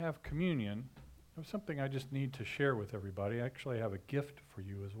have communion, there's something I just need to share with everybody. I actually have a gift for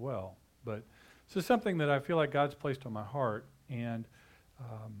you as well. But this is something that I feel like God's placed on my heart. And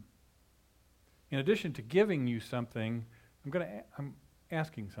in addition to giving you something, I'm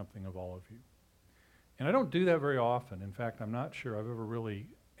asking something of all of you. And I don't do that very often. In fact, I'm not sure I've ever really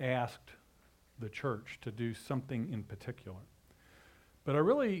asked the church to do something in particular. But I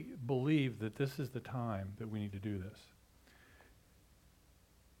really believe that this is the time that we need to do this.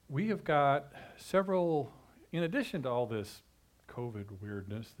 We have got several, in addition to all this COVID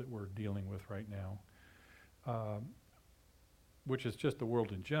weirdness that we're dealing with right now, which is just the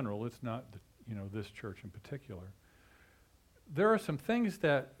world in general, it's not this church in particular. There are some things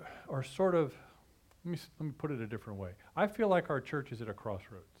that are sort of, let me put it a different way. I feel like our church is at a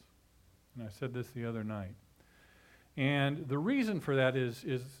crossroads. And I said this the other night. And the reason for that is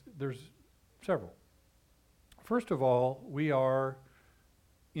there's several. First of all, we are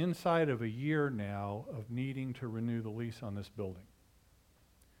inside of a year now of needing to renew the lease on this building.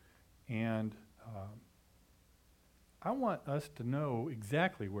 And I want us to know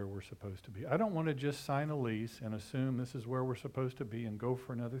exactly where we're supposed to be. I don't want to just sign a lease and assume this is where we're supposed to be and go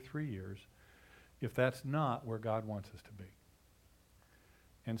for another 3 years if that's not where God wants us to be.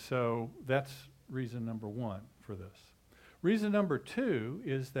 And so that's reason number one for this. Reason number two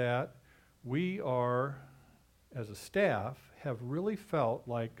is that we are, as a staff, have really felt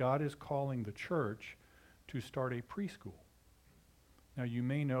like God is calling the church to start a preschool. Now, you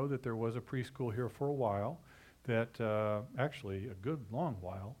may know that there was a preschool here for a while, that actually a good long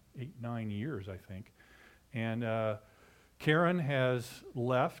while, 8-9 years, I think. And Karen has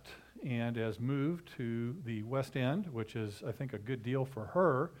left and has moved to the West End, which is, I think, a good deal for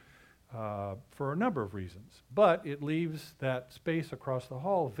her for a number of reasons. But it leaves that space across the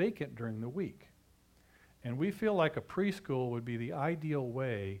hall vacant during the week. And we feel like a preschool would be the ideal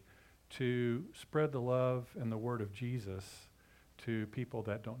way to spread the love and the word of Jesus to people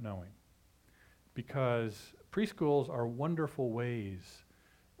that don't know him. Because preschools are wonderful ways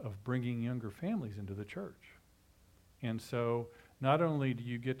of bringing younger families into the church. And so not only do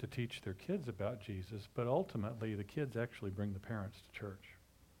you get to teach their kids about Jesus, but ultimately the kids actually bring the parents to church.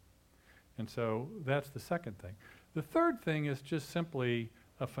 And so that's the second thing. The third thing is just simply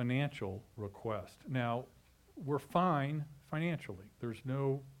a financial request. Now, we're fine financially. There's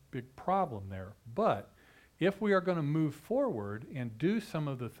no big problem there. But if we are going to move forward and do some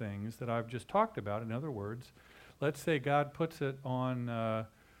of the things that I've just talked about, in other words, let's say God puts it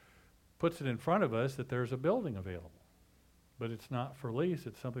in front of us that there's a building available, but it's not for lease,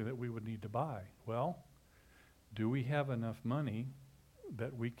 it's something that we would need to buy. Well, do we have enough money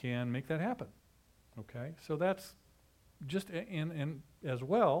that we can make that happen? Okay, so that's just, and as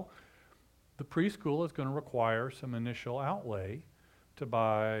well, the preschool is going to require some initial outlay to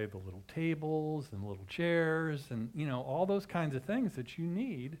buy the little tables and little chairs and, all those kinds of things that you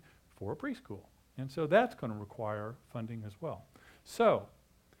need for a preschool. And so that's going to require funding as well. So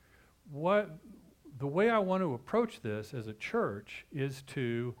the way I want to approach this as a church is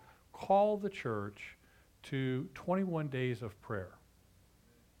to call the church to 21 days of prayer.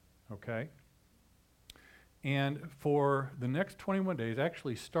 Okay? And for the next 21 days,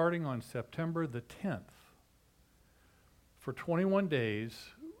 actually starting on September the 10th, for 21 days,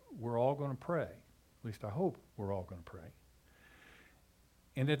 we're all going to pray. At least I hope we're all going to pray.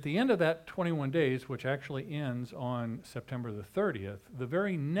 And at the end of that 21 days, which actually ends on September the 30th, the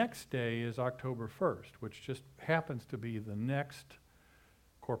very next day is October 1st, which just happens to be the next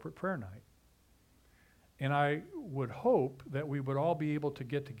corporate prayer night. And I would hope that we would all be able to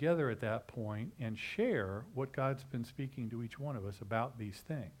get together at that point and share what God's been speaking to each one of us about these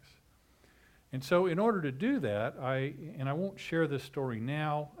things. And so in order to do that, I won't share this story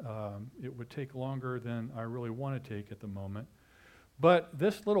now. It would take longer than I really want to take at the moment. But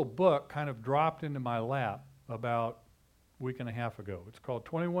this little book kind of dropped into my lap about a week and a half ago. It's called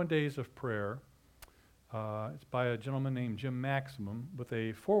 21 Days of Prayer. It's by a gentleman named Jim Maximum with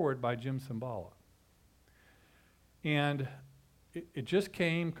a foreword by Jim Cymbala. And it just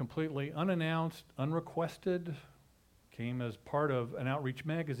came completely unannounced, unrequested, came as part of an Outreach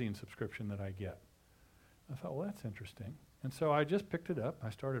magazine subscription that I get. I thought, well, that's interesting. And so I just picked it up.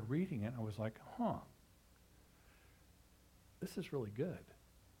 I started reading it. And I was like, this is really good.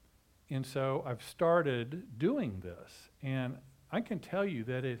 And so I've started doing this. And I can tell you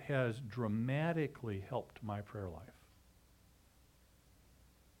that it has dramatically helped my prayer life.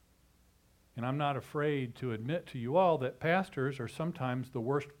 And I'm not afraid to admit to you all that pastors are sometimes the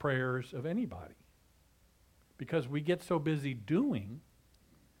worst prayers of anybody. Because we get so busy doing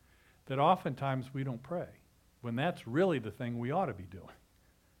that oftentimes we don't pray, when that's really the thing we ought to be doing.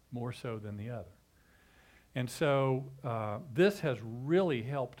 more so than the other. And so this has really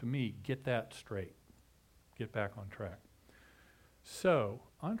helped me get that straight, get back on track. So,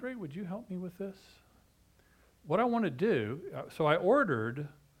 Andre, would you help me with this? What I want to do, so I ordered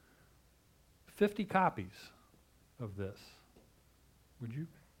 50 copies of this. Would you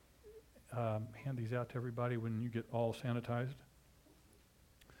hand these out to everybody when you get all sanitized?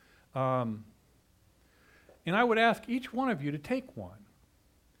 And I would ask each one of you to take one.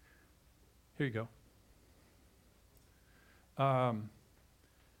 Here you go.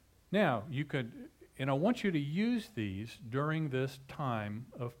 Now, you could, and I want you to use these during this time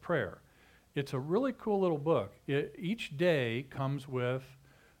of prayer. It's a really cool little book. Each day comes with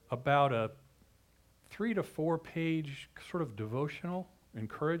about a 3 to 4 page sort of devotional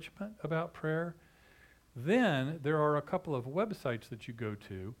encouragement about prayer. Then there are a couple of websites that you go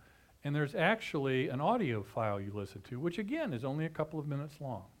to, and there's actually an audio file you listen to, which again is only a couple of minutes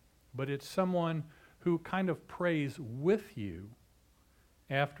long. But it's someone who kind of prays with you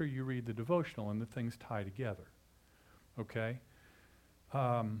after you read the devotional, and the things tie together. Okay?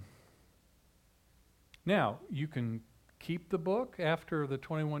 Now, you can keep the book after the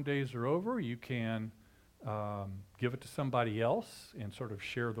 21 days are over. You can give it to somebody else and sort of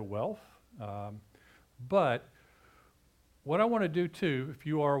share the wealth. But what I want to do too, if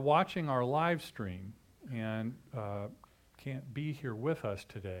you are watching our live stream and can't be here with us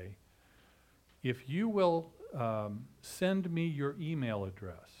today, if you will send me your email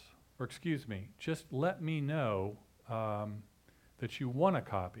address, or excuse me, just let me know that you want a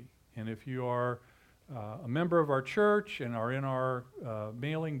copy. And if you are a member of our church and are in our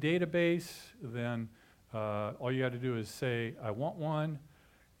mailing database, then all you got to do is say, I want one.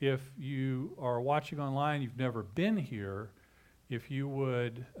 If you are watching online, you've never been here, if you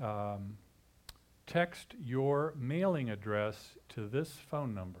would text your mailing address to this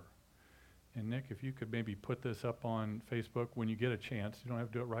phone number. And Nick, if you could maybe put this up on Facebook when you get a chance. You don't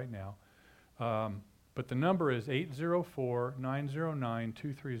have to do it right now. But the number is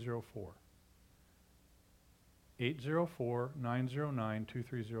 804-909-2304.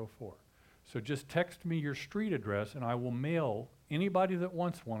 804-909-2304. So just text me your street address and I will mail anybody that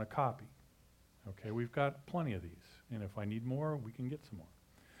wants one a copy. Okay, we've got plenty of these. And if I need more, we can get some more.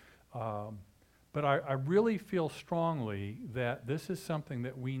 But I really feel strongly that this is something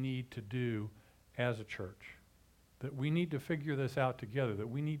that we need to do as a church. That we need to figure this out together. That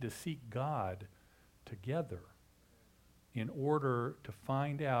we need to seek God together in order to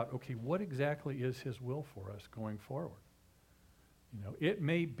find out, okay, what exactly is His will for us going forward? You know, it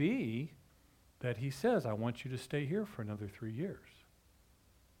may be that He says, I want you to stay here for another 3 years.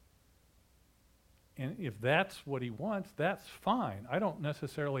 And if that's what He wants, that's fine. I don't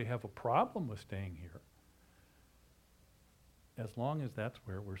necessarily have a problem with staying here, as long as that's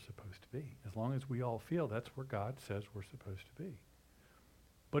where we're supposed to be. As long as we all feel that's where God says we're supposed to be.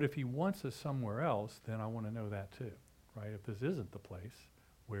 But if He wants us somewhere else, then I want to know that too, right? If this isn't the place,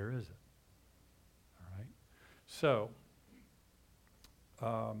 where is it? All right? So,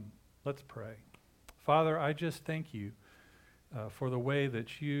 let's pray. Father, I just thank You for the way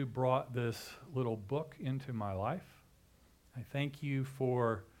that You brought this little book into my life. I thank You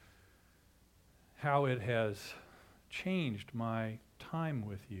for how it has changed my time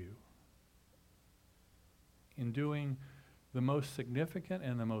with You in doing the most significant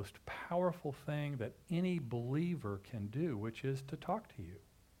and the most powerful thing that any believer can do, which is to talk to You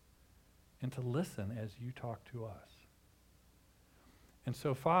and to listen as You talk to us. And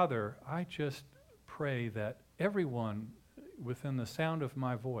so, Father, I just pray that everyone within the sound of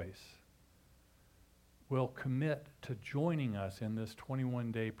my voice will commit to joining us in this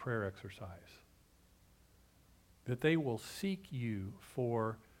 21-day prayer exercise. That they will seek You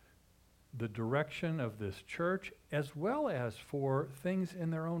for the direction of this church, as well as for things in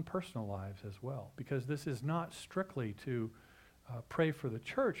their own personal lives as well. Because this is not strictly to pray for the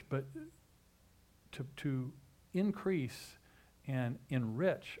church, but to increase and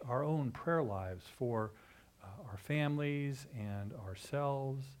enrich our own prayer lives for our families and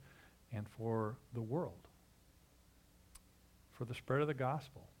ourselves and for the world, for the spread of the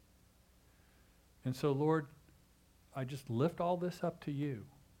gospel. And so, Lord, I just lift all this up to You.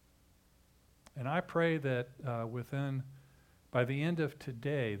 And I pray that by the end of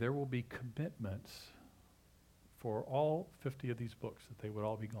today, there will be commitments for all 50 of these books, that they would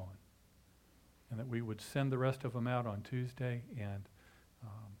all be gone. And that we would send the rest of them out on Tuesday, and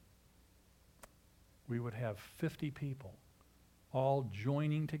we would have 50 people all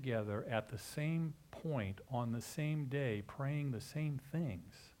joining together at the same point on the same day, praying the same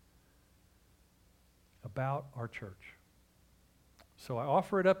things about our church. So I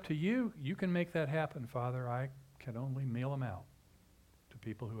offer it up to you. You can make that happen, Father. I can only mail them out to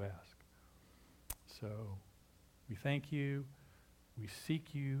people who ask. So we thank you. We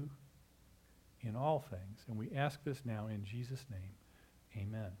seek you in all things. And we ask this now in Jesus' name.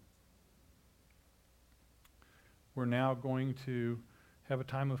 Amen. We're now going to have a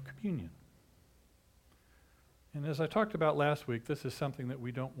time of communion. And as I talked about last week, this is something that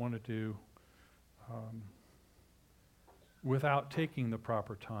we don't want to do without taking the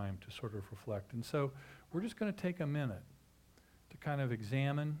proper time to sort of reflect. And so we're just going to take a minute to kind of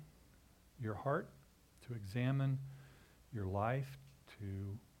examine your heart, to examine your life,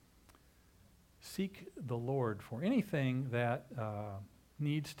 to seek the Lord for anything that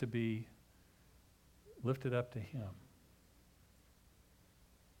needs to be lifted up to Him.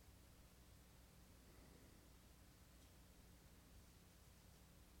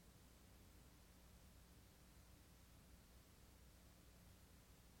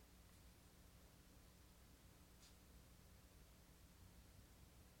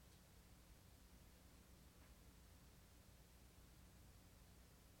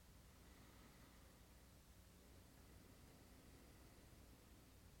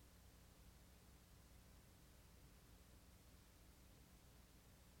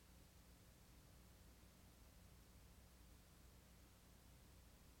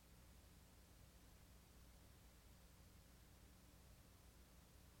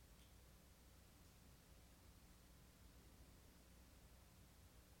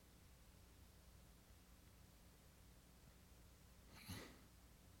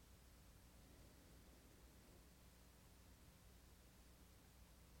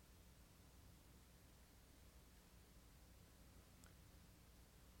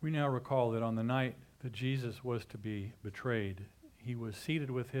 We now recall that on the night that Jesus was to be betrayed, he was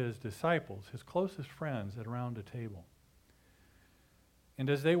seated with his disciples, his closest friends, at around a table. And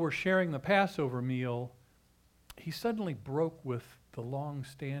as they were sharing the Passover meal, he suddenly broke with the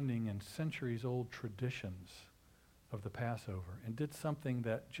long-standing and centuries-old traditions of the Passover and did something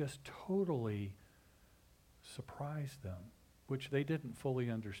that just totally surprised them, which they didn't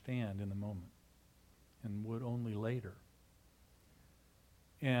fully understand in the moment and would only later.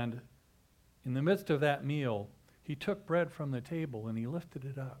 And in the midst of that meal, he took bread from the table and he lifted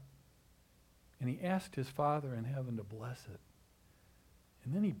it up. And he asked his Father in heaven to bless it.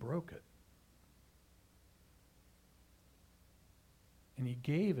 And then he broke it. And he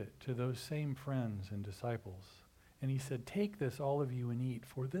gave it to those same friends and disciples. And he said, "Take this, all of you, and eat,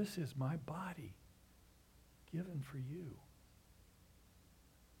 for this is my body given for you."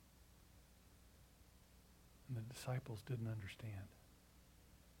 And the disciples didn't understand.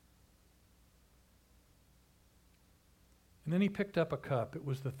 And then he picked up a cup. It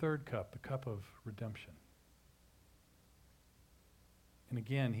was the third cup, the cup of redemption. And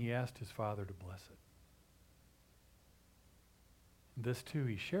again, he asked his Father to bless it. And this too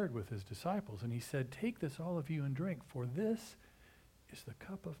he shared with his disciples. And he said, "Take this, all of you, and drink, for this is the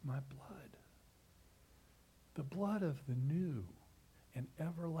cup of my blood. The blood of the new and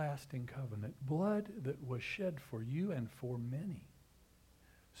everlasting covenant. Blood that was shed for you and for many,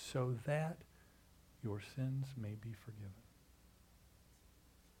 so that your sins may be forgiven."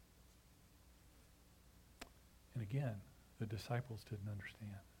 And again, the disciples didn't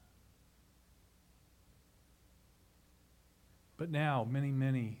understand. But now, many,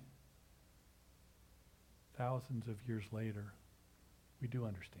 many thousands of years later, we do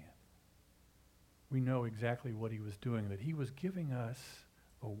understand. We know exactly what he was doing, that he was giving us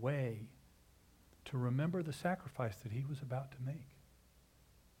a way to remember the sacrifice that he was about to make.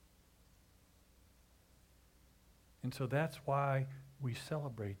 And so that's why we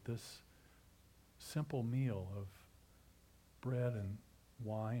celebrate this simple meal of bread and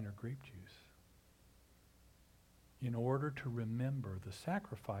wine or grape juice, in order to remember the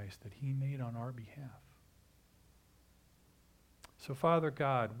sacrifice that he made on our behalf. So, Father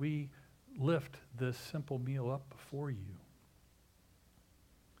God, we lift this simple meal up before you.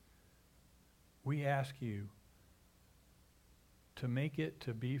 We ask you to make it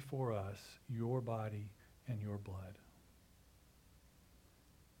to be for us your body and your blood.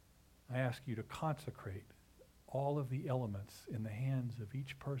 I ask you to consecrate all of the elements in the hands of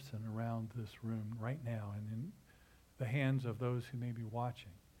each person around this room right now and in the hands of those who may be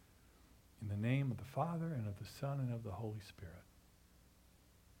watching. In the name of the Father and of the Son and of the Holy Spirit.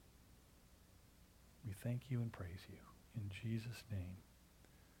 We thank you and praise you. In Jesus' name,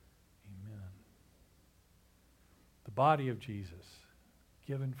 amen. The body of Jesus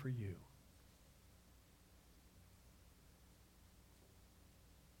given for you.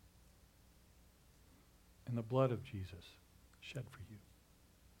 And the blood of Jesus shed for you.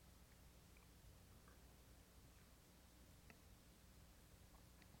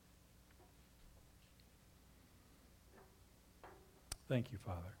 Thank you,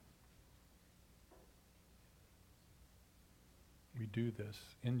 Father. We do this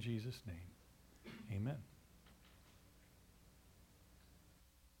in Jesus' name. Amen.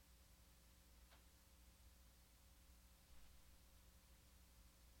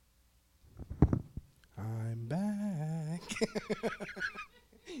 I'm back.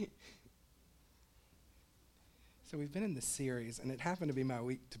 So we've been in this series, and it happened to be my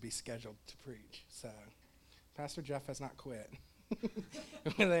week to be scheduled to preach. So Pastor Jeff has not quit.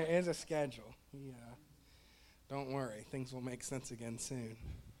 There is a schedule. Don't worry. Things will make sense again soon.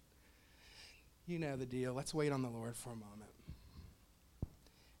 You know the deal. Let's wait on the Lord for a moment.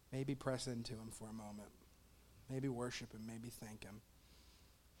 Maybe press into him for a moment. Maybe worship him. Maybe thank him.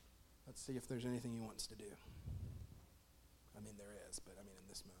 Let's see if there's anything he wants to do. I mean, there is, but I mean in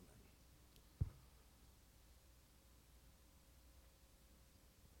this moment.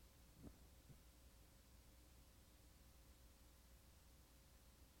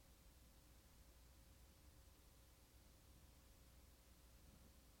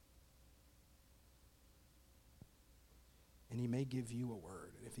 And he may give you a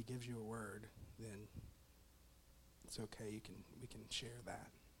word. And if he gives you a word, then it's okay. We can share that.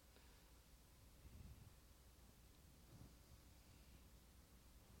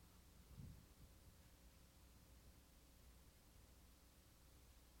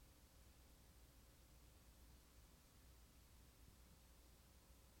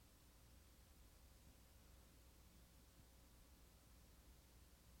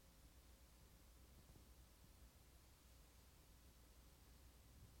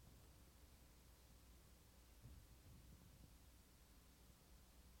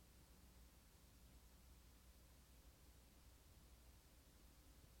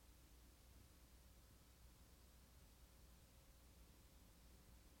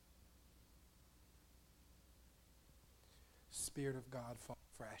 Spirit of God, fall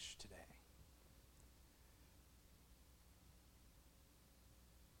fresh today.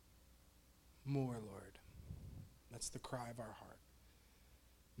 More, Lord. That's the cry of our heart.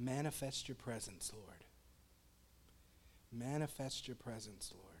 Manifest your presence, Lord. Manifest your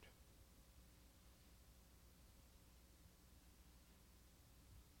presence, Lord.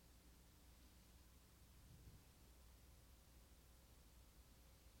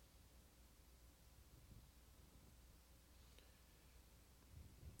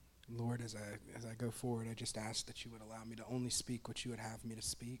 Lord, as I go forward, I just ask that you would allow me to only speak what you would have me to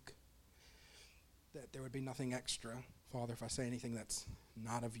speak. That there would be nothing extra. Father, if I say anything that's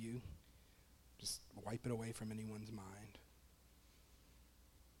not of you, just wipe it away from anyone's mind.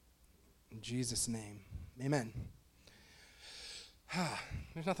 In Jesus' name, amen.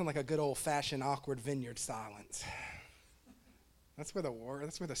 There's nothing like a good old-fashioned awkward vineyard silence. That's where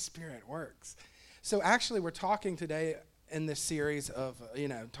the Spirit works. So actually, we're talking today in this series of,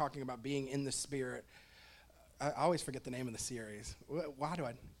 talking about being in the Spirit. I always forget the name of the series. Why do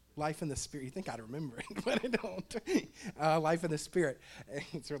I? Life in the Spirit. You think I'd remember it, but I don't. Life in the Spirit.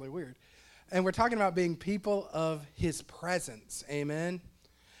 It's really weird. And we're talking about being people of his presence. Amen.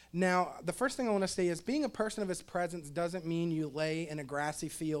 Now, the first thing I want to say is being a person of his presence doesn't mean you lay in a grassy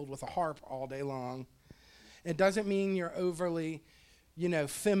field with a harp all day long. It doesn't mean you're overly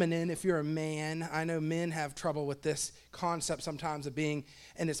feminine if you're a man. I know men have trouble with this concept sometimes of being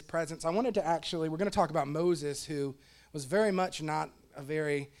in his presence. we're going to talk about Moses, who was very much not a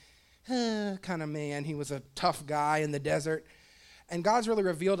very kind of man. He was a tough guy in the desert. And God's really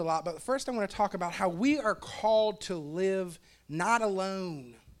revealed a lot. But first I want to talk about how we are called to live not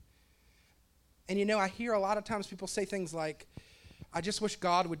alone. And I hear a lot of times people say things like, I just wish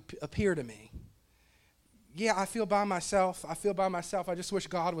God would appear to me. Yeah, I feel by myself. I just wish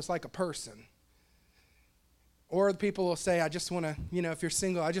God was like a person. Or people will say, I just want to, if you're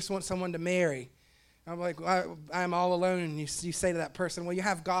single, I just want someone to marry. I'm like, I'm all alone. And you say to that person, well, you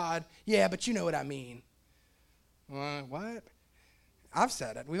have God. Yeah, but you know what I mean. What? I've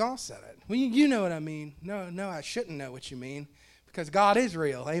said it. We all said it. Well, you know what I mean. No, I shouldn't know what you mean because God is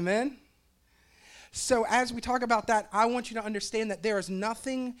real. Amen? So as we talk about that, I want you to understand that there is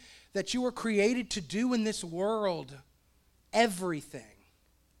nothing that you were created to do in this world, everything,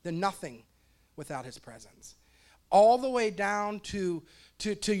 the nothing without his presence. All the way down to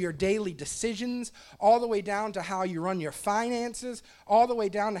your daily decisions, all the way down to how you run your finances, all the way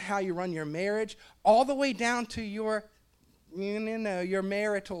down to how you run your marriage, all the way down to your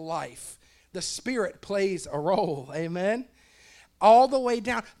marital life. The Spirit plays a role, amen? all the way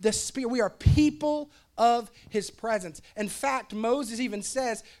down. The Spirit, we are people of his presence. In fact, Moses even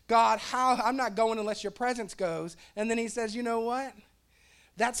says, God, I'm not going unless your presence goes. And then he says, you know what?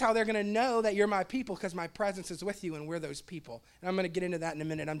 That's how they're going to know that you're my people, because my presence is with you and we're those people. And I'm going to get into that in a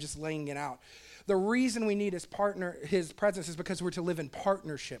minute. I'm just laying it out. The reason we need his presence is because we're to live in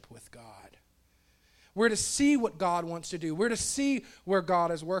partnership with God. We're to see what God wants to do. We're to see where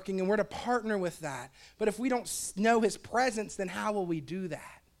God is working, and we're to partner with that. But if we don't know his presence, then how will we do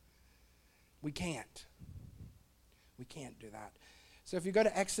that? We can't. We can't do that. So if you go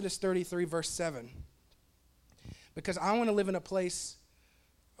to Exodus 33, verse 7, because I want to live in a place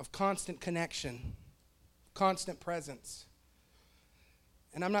of constant connection, constant presence.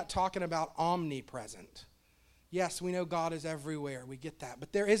 And I'm not talking about omnipresent. Yes, we know God is everywhere. We get that.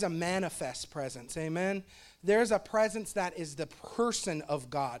 But there is a manifest presence. Amen? There's a presence that is the person of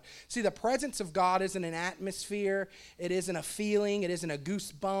God. See, the presence of God isn't an atmosphere. It isn't a feeling. It isn't a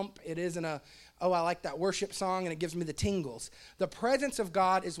goosebump. It isn't I like that worship song and it gives me the tingles. The presence of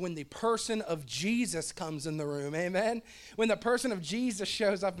God is when the person of Jesus comes in the room. Amen? When the person of Jesus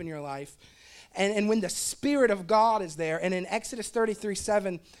shows up in your life. And when the Spirit of God is there. And in Exodus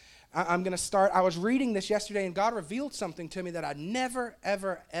 33:7, I'm going to start. I was reading this yesterday, and God revealed something to me that I'd never,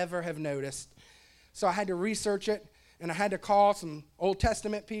 ever, ever have noticed. So I had to research it, and I had to call some Old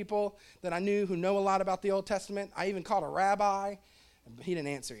Testament people that I knew who know a lot about the Old Testament. I even called a rabbi. He didn't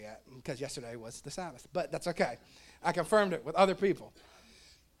answer yet because yesterday was the Sabbath, but that's okay. I confirmed it with other people.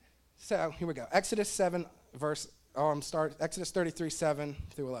 So here we go. Exodus 33:7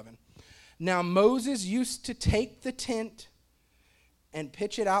 through 11. Now Moses used to take the tent and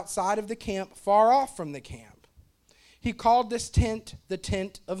pitch it outside of the camp, far off from the camp. He called this tent the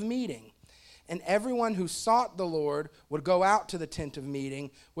tent of meeting. And everyone who sought the Lord would go out to the tent of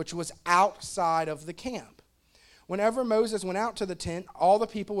meeting, which was outside of the camp. Whenever Moses went out to the tent, all the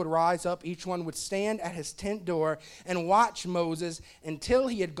people would rise up. Each one would stand at his tent door and watch Moses until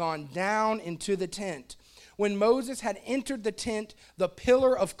he had gone down into the tent. When Moses had entered the tent, the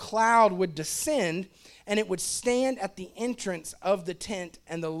pillar of cloud would descend, and it would stand at the entrance of the tent,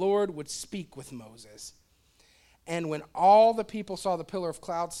 and the Lord would speak with Moses. And when all the people saw the pillar of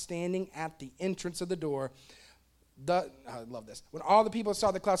cloud standing at the entrance of the door, I love this. When all the people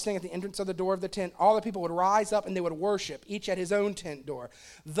saw the cloud standing at the entrance of the door of the tent, all the people would rise up and they would worship, each at his own tent door.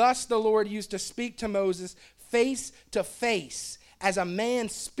 Thus the Lord used to speak to Moses face to face, as a man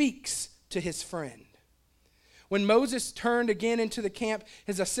speaks to his friend. When Moses turned again into the camp,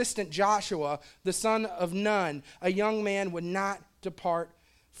 his assistant Joshua, the son of Nun, a young man, would not depart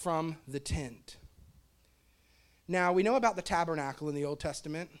from the tent. Now, we know about the tabernacle in the Old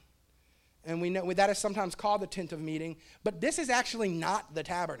Testament, and we know that is sometimes called the tent of meeting, but this is actually not the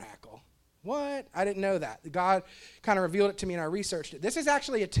tabernacle. What? I didn't know that. God kind of revealed it to me, and I researched it. This is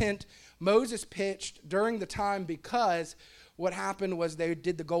actually a tent Moses pitched during the time, because what happened was they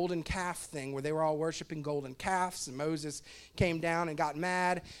did the golden calf thing where they were all worshiping golden calves, and Moses came down and got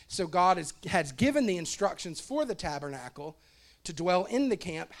mad. So God has given the instructions for the tabernacle to dwell in the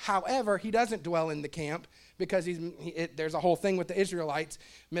camp. However, he doesn't dwell in the camp because there's a whole thing with the Israelites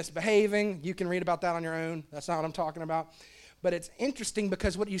misbehaving. You can read about that on your own. That's not what I'm talking about. But it's interesting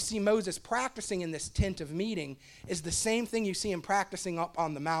because what you see Moses practicing in this tent of meeting is the same thing you see him practicing up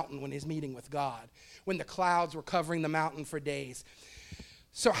on the mountain when he's meeting with God, when the clouds were covering the mountain for days.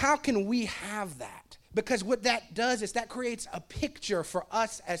 So how can we have that? Because what that does is that creates a picture for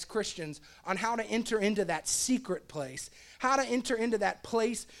us as Christians on how to enter into that secret place, how to enter into that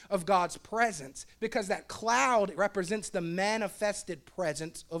place of God's presence, because that cloud represents the manifested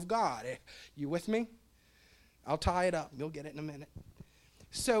presence of God. You with me? I'll tie it up. You'll get it in a minute.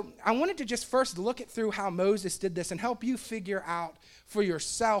 So I wanted to just first look through how Moses did this and help you figure out for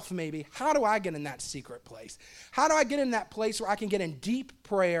yourself maybe, how do I get in that secret place? How do I get in that place where I can get in deep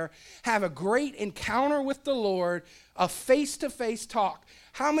prayer, have a great encounter with the Lord, a face-to-face talk?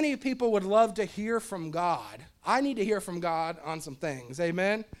 How many people would love to hear from God? I need to hear from God on some things.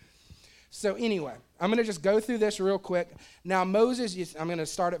 Amen? So anyway, I'm going to just go through this real quick. Now I'm going to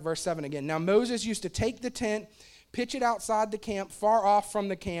start at verse 7 again. Now Moses used to take the tent, pitch it outside the camp, far off from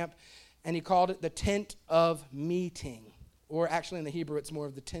the camp, and he called it the tent of meeting. Or actually in the Hebrew, it's more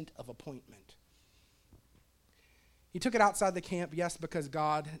of the tent of appointment. He took it outside the camp, yes, because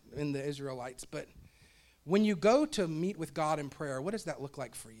God and the Israelites. But when you go to meet with God in prayer, what does that look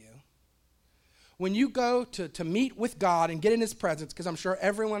like for you? When you go to meet with God and get in his presence, because I'm sure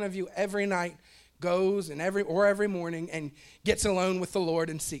every one of you every night goes and every morning and gets alone with the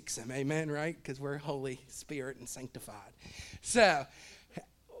Lord and seeks him. Amen, right? Because we're Holy Spirit and sanctified. So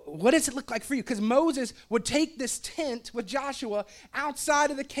what does it look like for you? Because Moses would take this tent with Joshua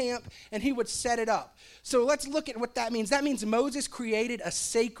outside of the camp and he would set it up. So let's look at what that means. That means Moses created a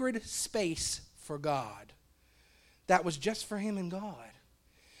sacred space for God that was just for him and God.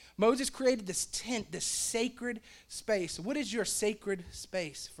 Moses created this tent, this sacred space. What is your sacred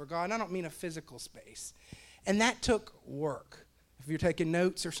space for God? And I don't mean a physical space. And that took work. If you're taking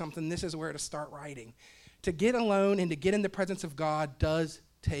notes or something, this is where to start writing. To get alone and to get in the presence of God does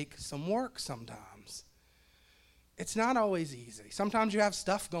take some work sometimes. It's not always easy. Sometimes you have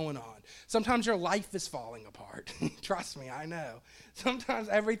stuff going on. Sometimes your life is falling apart. Trust me, I know. Sometimes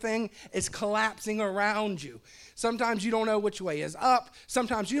everything is collapsing around you. Sometimes you don't know which way is up.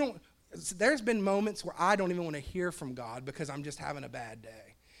 Sometimes you don't. There's been moments where I don't even want to hear from God because I'm just having a bad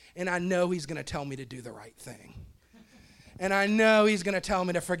day. And I know he's going to tell me to do the right thing. And I know he's going to tell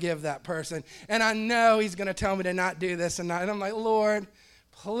me to forgive that person. And I know he's going to tell me to not do this and not. And I'm like, Lord,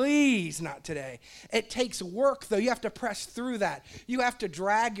 please, not today. It takes work, though. You have to press through that. You have to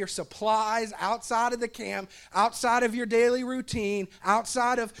drag your supplies outside of the camp, outside of your daily routine,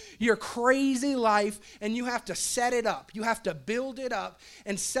 outside of your crazy life, and you have to set it up. You have to build it up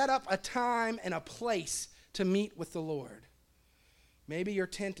and set up a time and a place to meet with the Lord. Maybe your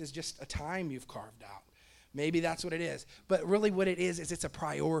tent is just a time you've carved out. Maybe that's what it is. But really what it is it's a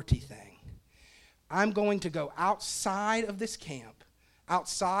priority thing. I'm going to go outside of this camp,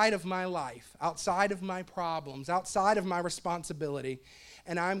 outside of my life, outside of my problems, outside of my responsibility,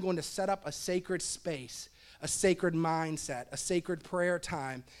 and I'm going to set up a sacred space, a sacred mindset, a sacred prayer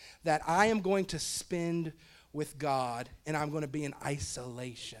time that I am going to spend with God, and I'm going to be in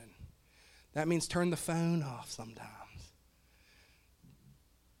isolation. That means turn the phone off sometimes.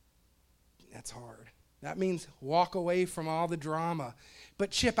 That's hard. That means walk away from all the drama. But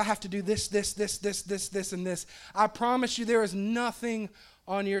Chip, I have to do this, and this. I promise you there is nothing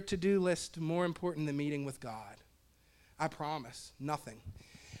on your to-do list more important than meeting with God. I promise, nothing.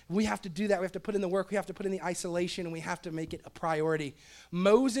 We have to do that. We have to put in the work. We have to put in the isolation, and we have to make it a priority.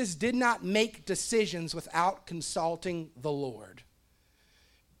 Moses did not make decisions without consulting the Lord.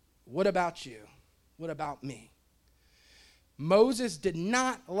 What about you? What about me? Moses did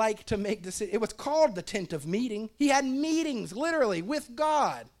not like to make decisions. It was called the tent of meeting. He had meetings, literally, with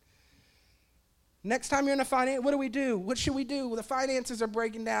God. Next time you're in a finance, what do we do? What should we do? Well, the finances are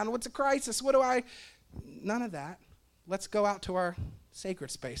breaking down. What's a crisis? None of that. Let's go out to our sacred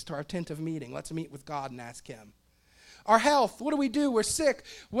space, to our tent of meeting. Let's meet with God and ask him. Our health, what do? We're sick.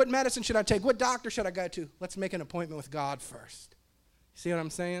 What medicine should I take? What doctor should I go to? Let's make an appointment with God first. See what I'm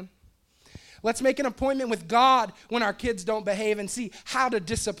saying? Let's make an appointment with God when our kids don't behave and see how to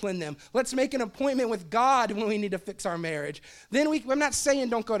discipline them. Let's make an appointment with God when we need to fix our marriage. I'm not saying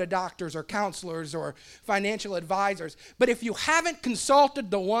don't go to doctors or counselors or financial advisors, but if you haven't consulted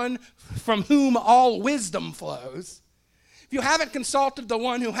the one from whom all wisdom flows, if you haven't consulted the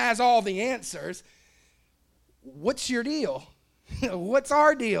one who has all the answers, what's your deal? What's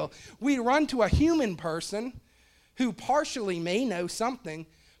our deal? We run to a human person who partially may know something,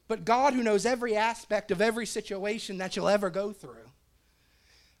 but God who knows every aspect of every situation that you'll ever go through.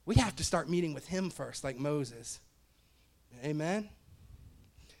 We have to start meeting with him first, like Moses. Amen?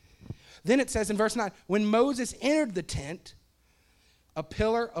 Then it says in verse 9, when Moses entered the tent, a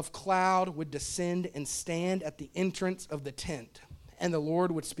pillar of cloud would descend and stand at the entrance of the tent, and the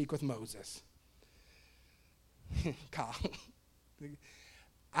Lord would speak with Moses. Kyle,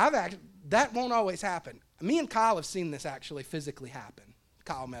 that won't always happen. Me and Kyle have seen this actually physically happen.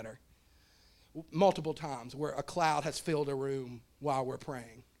 Kyle met her multiple times where a cloud has filled a room while we're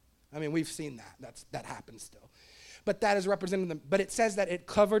praying. I mean, we've seen that. That happens still. But that is representing them. But it says that it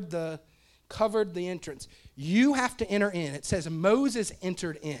covered the entrance. You have to enter in. It says Moses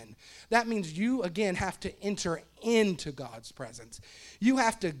entered in. That means you, again, have to enter into God's presence. You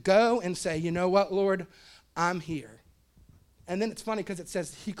have to go and say, you know what, Lord, I'm here. And then it's funny because it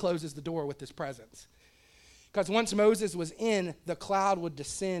says he closes the door with his presence. Because once Moses was in, the cloud would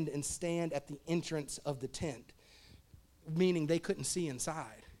descend and stand at the entrance of the tent, meaning they couldn't see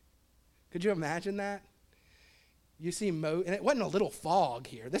inside. Could you imagine that? You see and it wasn't a little fog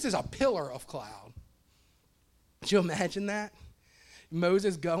here. This is a pillar of cloud. Could you imagine that?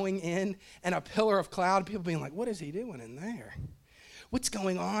 Moses going in and a pillar of cloud, people being like, what is he doing in there? What's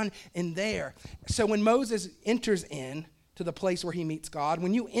going on in there? So when Moses enters in to the place where he meets God,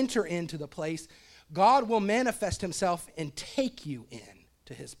 when you enter into the place, God will manifest himself and take you in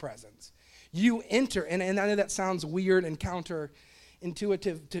to his presence. You enter, and I know that sounds weird and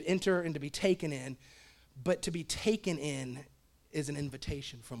counterintuitive to enter and to be taken in, but to be taken in is an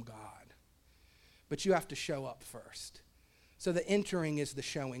invitation from God. But you have to show up first. So the entering is the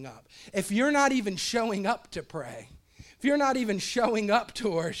showing up. If you're not even showing up to pray, if you're not even showing up to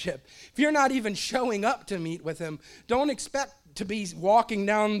worship, if you're not even showing up to meet with him, don't expect to be walking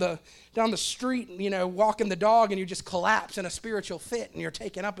down the street, walking the dog, and you just collapse in a spiritual fit and you're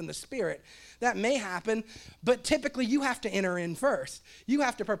taken up in the spirit. That may happen, but typically you have to enter in first. You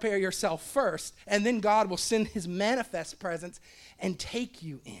have to prepare yourself first, and then God will send his manifest presence and take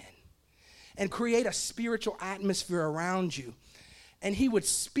you in and create a spiritual atmosphere around you. And he would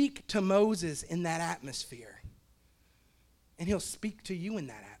speak to Moses in that atmosphere. And he'll speak to you in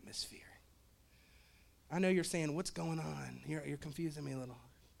that atmosphere. I know you're saying, what's going on? You're confusing me a little.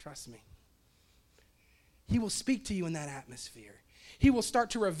 Trust me. He will speak to you in that atmosphere. He will start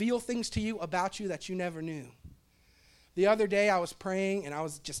to reveal things to you about you that you never knew. The other day I was praying, and I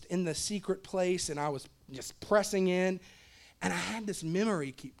was just in the secret place, and I was just pressing in, and I had this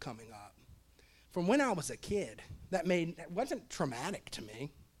memory keep coming up from when I was a kid it wasn't traumatic to me.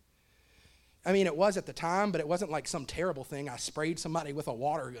 I mean, it was at the time, but it wasn't like some terrible thing. I sprayed somebody with a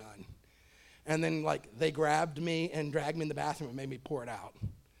water gun, and then they grabbed me and dragged me in the bathroom and made me pour it out.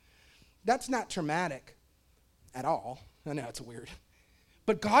 That's not traumatic at all. I know it's weird.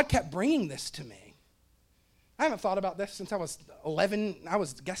 But God kept bringing this to me. I haven't thought about this since I was 11. I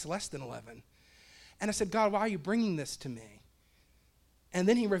was, less than 11. And I said, God, why are you bringing this to me? And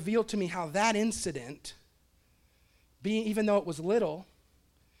then he revealed to me how that incident, even though it was little,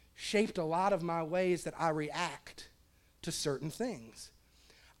 shaped a lot of my ways that I react to certain things.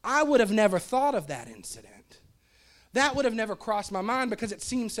 I would have never thought of that incident. That would have never crossed my mind because it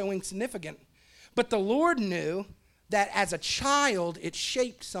seemed so insignificant. But the Lord knew that as a child, it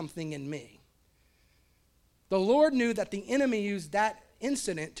shaped something in me. The Lord knew that the enemy used that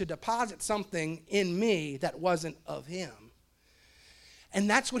incident to deposit something in me that wasn't of him. And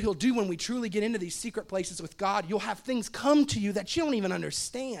that's what he'll do when we truly get into these secret places with God. You'll have things come to you that you don't even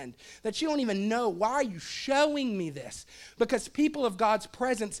understand, that you don't even know. Why are you showing me this? Because people of God's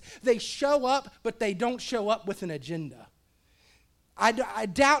presence, they show up, but they don't show up with an agenda. I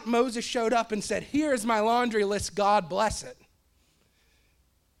doubt Moses showed up and said, here's my laundry list, God bless it.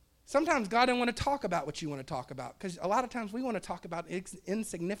 Sometimes God don't want to talk about what you want to talk about, because a lot of times we want to talk about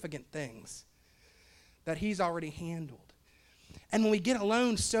insignificant things that he's already handled. And when we get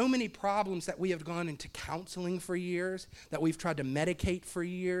alone, so many problems that we have gone into counseling for years, that we've tried to medicate for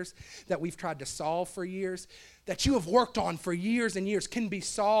years, that we've tried to solve for years, that you have worked on for years and years can be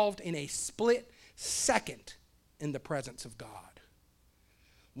solved in a split second in the presence of God.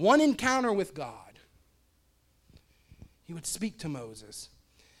 One encounter with God. He would speak to Moses.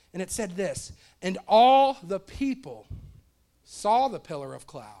 And it said this, and all the people saw the pillar of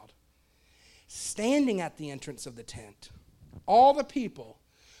cloud standing at the entrance of the tent. All the people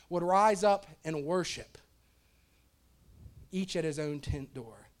would rise up and worship, each at his own tent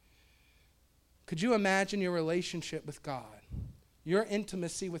door. Could you imagine your relationship with God, your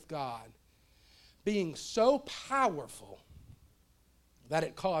intimacy with God, being so powerful that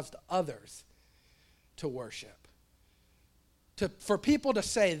it caused others to worship? For people to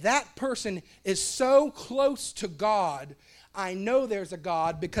say, that person is so close to God, I know there's a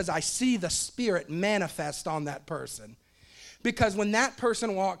God because I see the Spirit manifest on that person. Because when that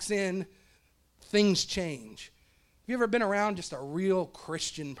person walks in, things change. Have you ever been around just a real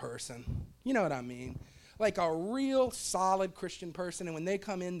Christian person? You know what I mean? Like a real solid Christian person, and when they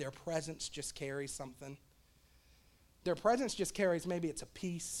come in, their presence just carries something. Their presence just carries, maybe it's a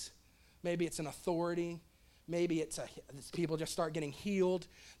peace, maybe it's an authority, maybe it's people just start getting healed.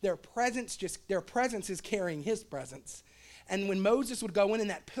 Their presence is carrying his presence. And when Moses would go in and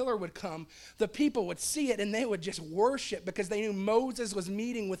that pillar would come, the people would see it and they would just worship because they knew Moses was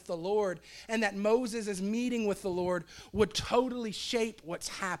meeting with the Lord, and that Moses' meeting with the Lord would totally shape what's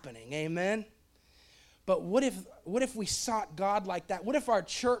happening. Amen? But what if we sought God like that? What if our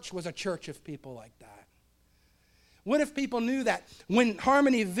church was a church of people like that? What if people knew that when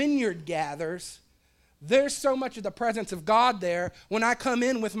Harmony Vineyard gathers, there's so much of the presence of God there, when I come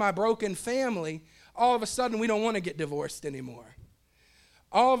in with my broken family, all of a sudden we don't want to get divorced anymore.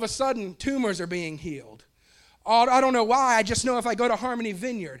 All of a sudden tumors are being healed. I don't know why. I just know if I go to Harmony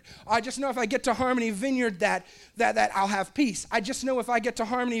Vineyard. I just know if I get to Harmony Vineyard that I'll have peace. I just know if I get to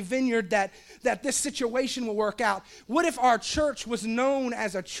Harmony Vineyard that this situation will work out. What if our church was known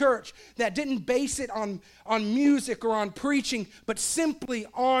as a church that didn't base it on music or on preaching, but simply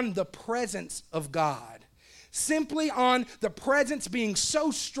on the presence of God? Simply on the presence being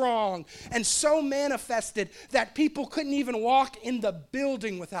so strong and so manifested that people couldn't even walk in the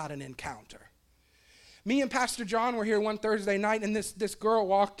building without an encounter. Me and Pastor John were here one Thursday night, and this girl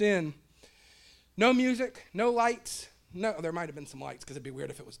walked in. No music, no lights, No, there might have been some lights because it'd be weird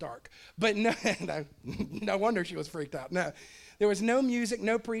if it was dark. But no, no wonder she was freaked out. No, there was no music,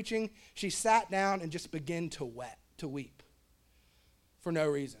 no preaching. She sat down and just began to weep for no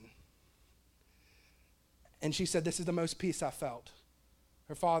reason. And she said, this is the most peace I felt.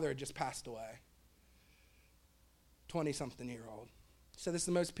 Her father had just passed away, 20-something-year-old. She said, this is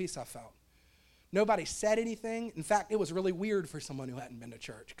the most peace I felt. Nobody said anything. In fact, it was really weird for someone who hadn't been to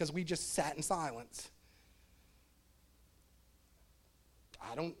church because we just sat in silence.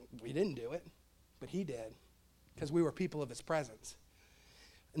 We didn't do it, but he did because we were people of his presence.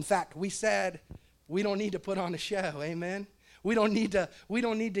 In fact, we said we don't need to put on a show, amen? We don't need to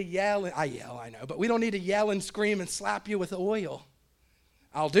yell. I know, but we don't need to yell and scream and slap you with oil.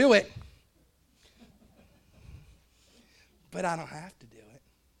 I'll do it. But I don't have to do it.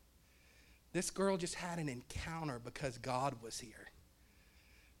 This girl just had an encounter because God was here.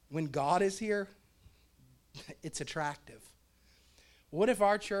 When God is here, it's attractive. What if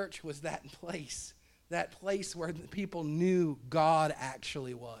our church was that place where the people knew God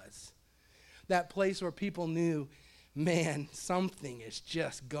actually was? That place where people knew, man, something is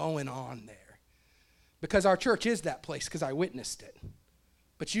just going on there. Because our church is that place because I witnessed it.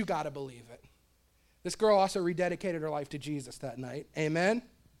 But you got to believe it. This girl also rededicated her life to Jesus that night. Amen?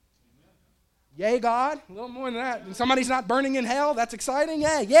 Yay, God. A little more than that. And somebody's not burning in hell. That's exciting.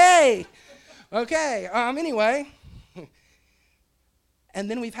 Yay. Yay. Okay. Anyway. And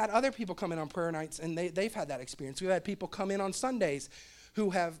then we've had other people come in on prayer nights, and they've had that experience. We've had people come in on Sundays who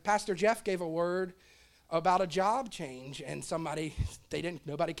have, Pastor Jeff gave a word about a job change, and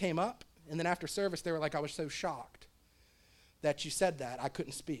nobody came up. And then after service, they were like, I was so shocked that you said that. I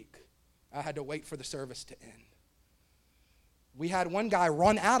couldn't speak. I had to wait for the service to end. We had one guy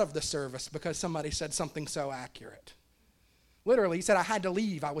run out of the service because somebody said something so accurate. Literally, he said, I had to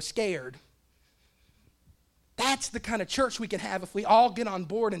leave. I was scared. That's the kind of church we can have if we all get on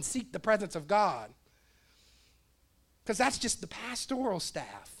board and seek the presence of God. Because that's just the pastoral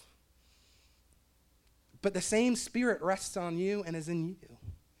staff. But the same Spirit rests on you and is in you.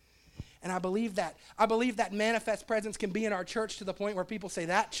 And I believe that manifest presence can be in our church to the point where people say,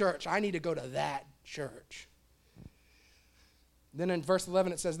 that church, I need to go to that church. Then in verse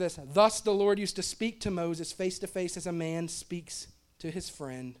 11 it says this, thus the Lord used to speak to Moses face to face as a man speaks to his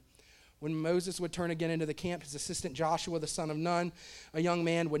friend. When Moses would turn again into the camp, his assistant Joshua, the son of Nun, a young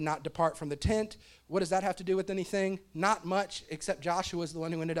man, would not depart from the tent. What does that have to do with anything? Not much, except Joshua is the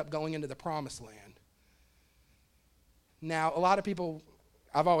one who ended up going into the promised land. Now, a lot of people,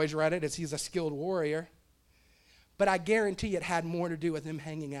 I've always read it as he's a skilled warrior, but I guarantee it had more to do with him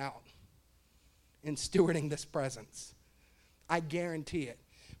hanging out and stewarding this presence. I guarantee it.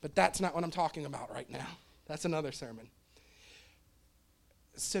 But that's not what I'm talking about right now. That's another sermon.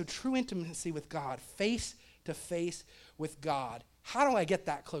 So true intimacy with God, face to face with God. How do I get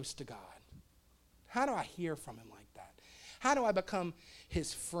that close to God? How do I hear from him like that? How do I become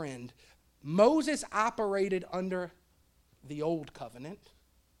his friend? Moses operated under the old covenant.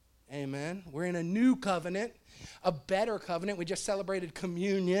 Amen. We're in a new covenant, a better covenant. We just celebrated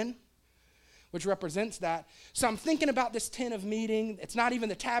communion, which represents that. So I'm thinking about this tent of meeting. It's not even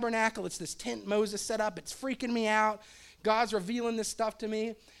the tabernacle. It's this tent Moses set up. It's freaking me out. God's revealing this stuff to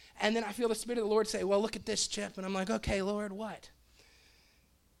me. And then I feel the Spirit of the Lord say, well, look at this, Chip. And I'm like, okay, Lord, what?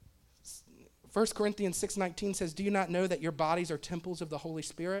 1 Corinthians 6:19 says, do you not know that your bodies are temples of the Holy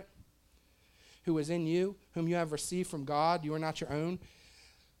Spirit who is in you, whom you have received from God? You are not your own.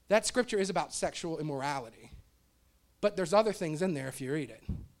 That scripture is about sexual immorality. But there's other things in there if you read it.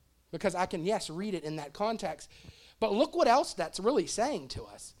 Because I can, yes, read it in that context. But look what else that's really saying to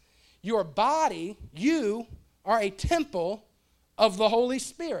us. Your body, you are a temple of the Holy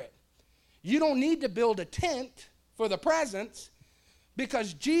Spirit. You don't need to build a tent for the presence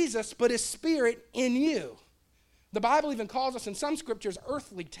because Jesus put his Spirit in you. The Bible even calls us in some scriptures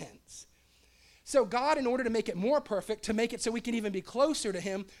earthly tents. So God, in order to make it more perfect, to make it so we can even be closer to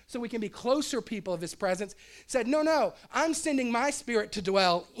him, so we can be closer people of his presence, said, no, I'm sending my Spirit to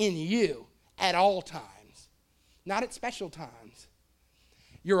dwell in you at all times, not at special times.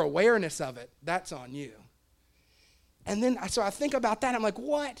 Your awareness of it, that's on you. And then, so I think about that, I'm like,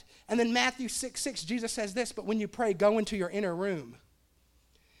 what? And then Matthew 6:6, Jesus says this, but when you pray, go into your inner room.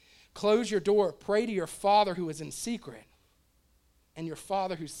 Close your door, pray to your Father who is in secret. And your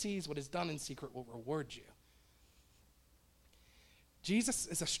Father who sees what is done in secret will reward you. Jesus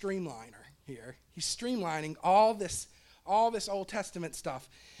is a streamliner here. He's streamlining all this Old Testament stuff.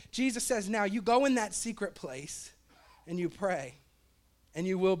 Jesus says, now you go in that secret place and you pray. And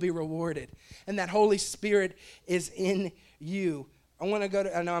you will be rewarded. And that Holy Spirit is in you. I want to go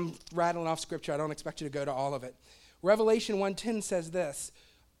to, I know I'm rattling off scripture. I don't expect you to go to all of it. Revelation 1:10 says this,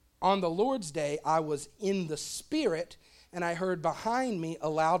 on the Lord's day I was in the Spirit, and I heard behind me a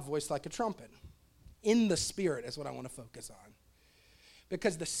loud voice like a trumpet. In the Spirit is what I want to focus on.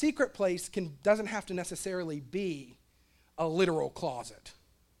 Because the secret place doesn't have to necessarily be a literal closet.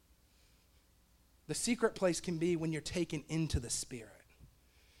 The secret place can be when you're taken into the Spirit.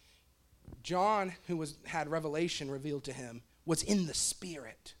 John, who had revelation revealed to him, was in the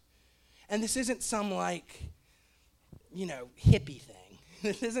Spirit. And this isn't some hippie thing.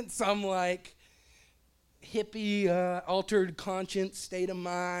 This isn't some hippie, altered conscience, state of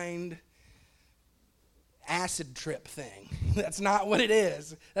mind, acid trip thing. That's not what it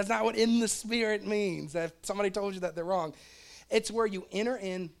is. That's not what in the Spirit means. If somebody told you that, they're wrong. It's where you enter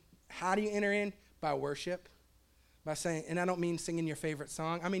in. How do you enter in? By worship. By saying, and I don't mean singing your favorite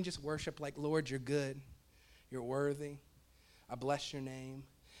song. I mean just worship like, Lord, you're good. You're worthy. I bless your name.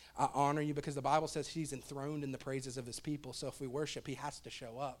 I honor you, because the Bible says he's enthroned in the praises of his people. So if we worship, he has to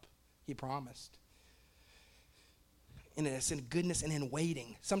show up. He promised. And it's in goodness and in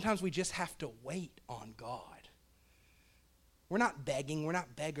waiting. Sometimes we just have to wait on God. We're not begging. We're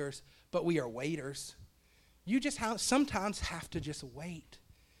not beggars, but we are waiters. You just sometimes have to just wait.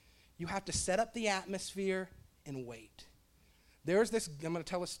 You have to set up the atmosphere and wait. I'm going to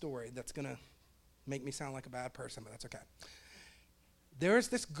tell a story that's going to make me sound like a bad person, but that's okay. There's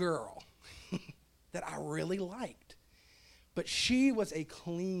this girl that I really liked, but she was a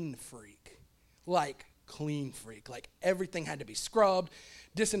clean freak. Like everything had to be scrubbed,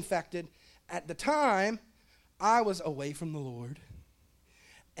 disinfected. At the time, I was away from the Lord,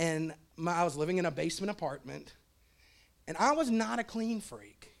 and I was living in a basement apartment, and I was not a clean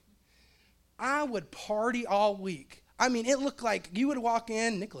freak. I would party all week. I mean, it looked like you would walk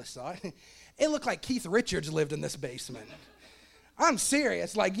in, Nicholas saw it, it looked like Keith Richards lived in this basement. I'm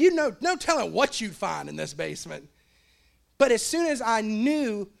serious. No telling what you'd find in this basement. But as soon as I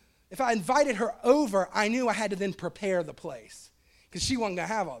knew, if I invited her over, I knew I had to then prepare the place, because she wasn't going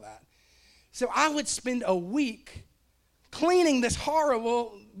to have all that. So I would spend a week cleaning this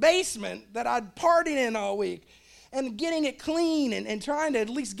horrible basement that I'd partied in all week and getting it clean and trying to at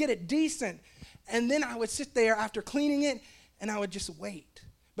least get it decent. And then I would sit there after cleaning it, and I would just wait.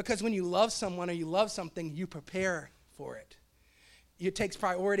 Because when you love someone or you love something, you prepare for it. It takes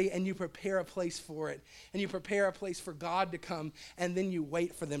priority, and you prepare a place for it. And you prepare a place for God to come, and then you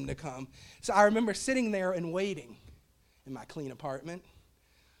wait for them to come. So I remember sitting there and waiting in my clean apartment.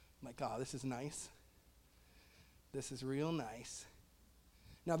 I'm like, oh, this is nice. This is real nice.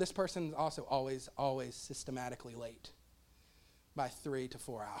 Now, this person is also always systematically late by 3 to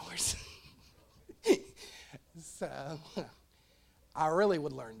 4 hours. So I really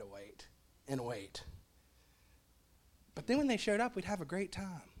would learn to wait and wait. But then when they showed up, we'd have a great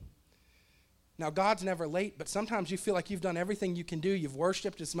time. Now, God's never late, but sometimes you feel like you've done everything you can do. You've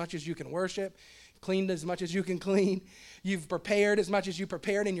worshiped as much as you can worship, cleaned as much as you can clean. You've prepared as much as you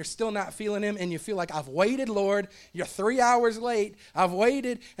prepared, and you're still not feeling him, and you feel like, I've waited, Lord. You're 3 hours late. I've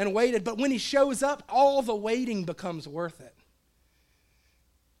waited and waited. But when he shows up, all the waiting becomes worth it.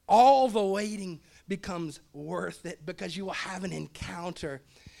 All the waiting becomes worth it, because you will have an encounter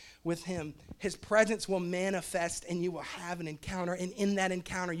with him. His presence will manifest, and you will have an encounter. And in that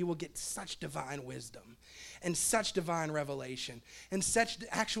encounter, you will get such divine wisdom and such divine revelation and such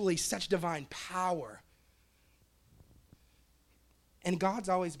divine power. And God's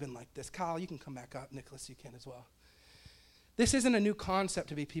always been like this. Kyle, you can come back up. Nicholas, you can as well. This isn't a new concept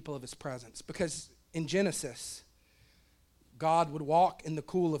to be people of his presence, because in Genesis, God would walk in the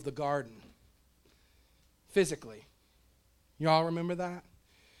cool of the garden physically. You all remember that?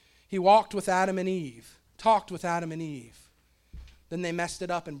 He walked with Adam and Eve, talked with Adam and Eve. Then they messed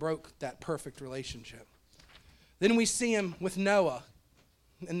it up and broke that perfect relationship. Then we see him with Noah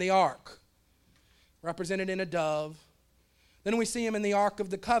in the ark, represented in a dove. Then we see him in the Ark of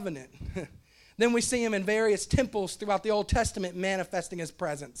the Covenant. Then we see him in various temples throughout the Old Testament manifesting his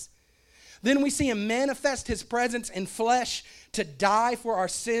presence. Then we see him manifest his presence in flesh to die for our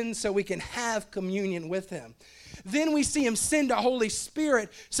sins so we can have communion with him. Then we see him send a Holy Spirit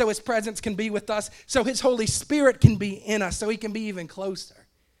so his presence can be with us, so his Holy Spirit can be in us, so he can be even closer.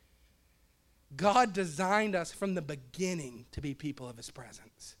 God designed us from the beginning to be people of his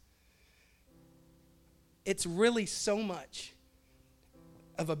presence. It's really so much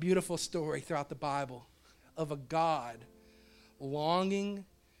of a beautiful story throughout the Bible of a God longing,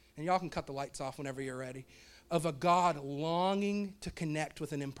 and y'all can cut the lights off whenever you're ready, of a God longing to connect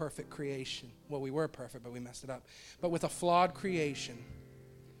with an imperfect creation. Well, we were perfect, but we messed it up. But with a flawed creation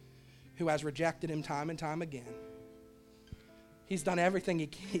who has rejected him time and time again. He's done everything he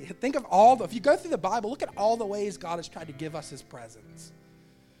can. Think of if you go through the Bible, look at all the ways God has tried to give us his presence.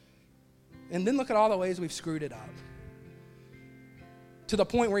 And then look at all the ways we've screwed it up. To the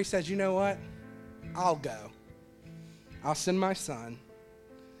point where he says, you know what? I'll go. I'll send my son.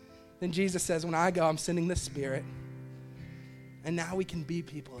 Then Jesus says, when I go, I'm sending the Spirit. And now we can be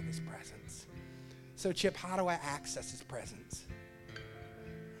people of his presence. So Chip, how do I access his presence?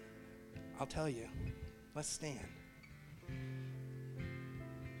 I'll tell you. Let's stand.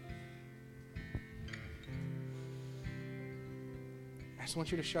 I just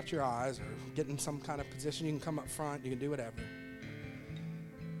want you to shut your eyes or get in some kind of position. You can come up front. You can do whatever.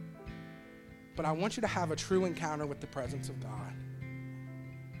 But I want you to have a true encounter with the presence of God.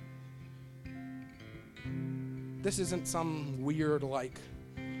 This isn't some weird,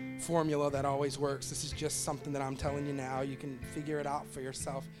 formula that always works. This is just something that I'm telling you now. You can figure it out for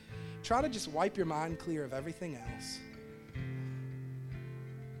yourself. Try to just wipe your mind clear of everything else.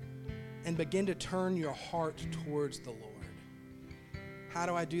 And begin to turn your heart towards the Lord. How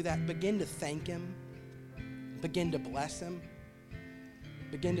do I do that? Begin to thank him. Begin to bless him.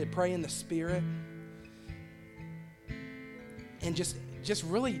 Begin to pray in the Spirit. And just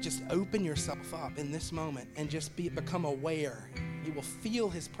really open yourself up in this moment and just become aware. You will feel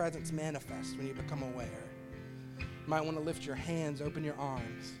his presence manifest when you become aware. You might want to lift your hands, open your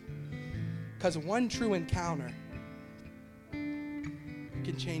arms. Because one true encounter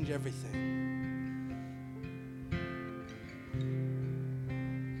can change everything.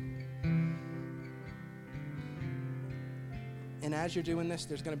 And as you're doing this,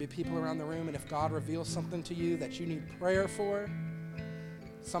 there's going to be people around the room, and if God reveals something to you that you need prayer for,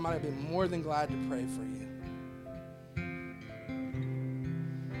 somebody will be more than glad to pray for you.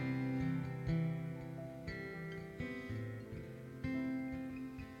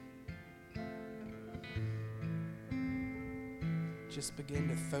 Just begin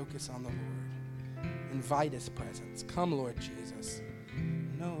to focus on the Lord. Invite his presence. Come, Lord Jesus.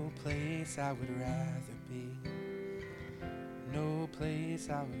 No place I would rather be. No place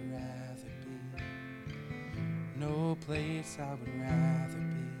I would rather be. No place I would rather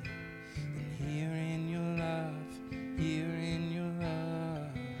be than here in your love, here in your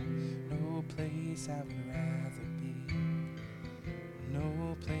love. No place I would rather be.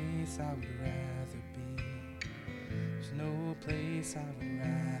 No place I would rather be. There's no place I would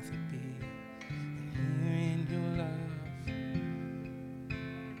rather be than here in your love.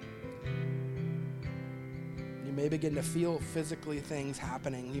 You may begin to feel physically things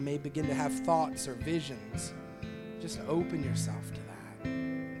happening. You may begin to have thoughts or visions. Just open yourself to that.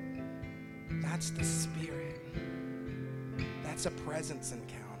 That's the Spirit. That's a presence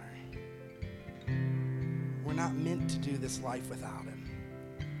encounter. We're not meant to do this life without him.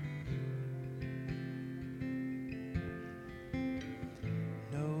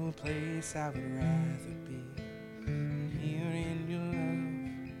 No place I would rather be than here in your love.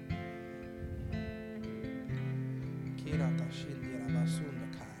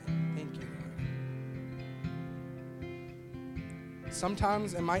 Thank you, Lord.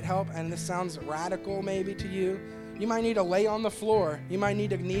 Sometimes it might help, and this sounds radical maybe to you. You might need to lay on the floor. You might need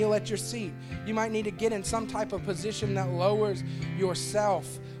to kneel at your seat. You might need to get in some type of position that lowers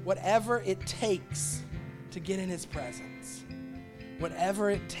yourself. Whatever it takes to get in his presence. Whatever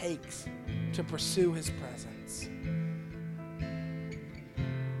it takes to pursue his presence.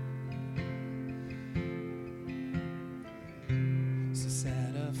 So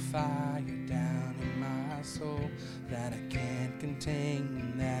set a fire down in my soul that I can't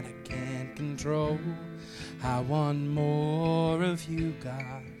contain, that I can't control. I want more of you,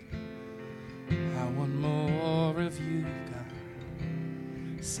 God. I want more of you,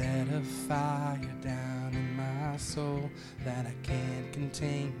 God. Set a fire down in my soul that I can't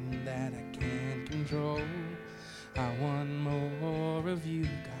contain, that I can't control. I want more of you,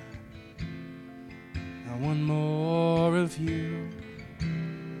 God. I want more of you.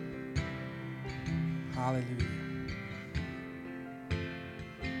 Hallelujah.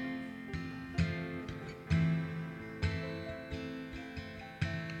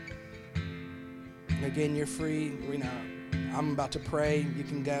 Again, you're free. I'm about to pray. You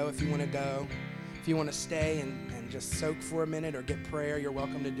can go if you want to go. If you want to stay and just soak for a minute or get prayer, you're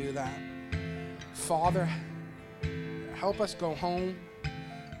welcome to do that. Father, help us go home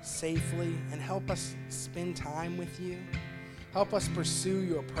safely and help us spend time with you. Help us pursue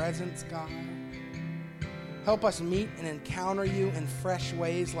your presence, God. Help us meet and encounter you in fresh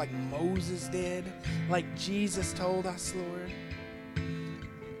ways like Moses did, like Jesus told us, Lord.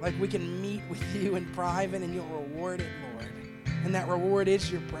 Like we can meet with you in private and you'll reward it, Lord. And that reward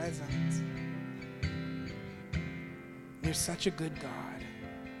is your presence. We You're such a good God.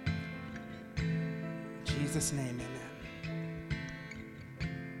 In Jesus' name, amen.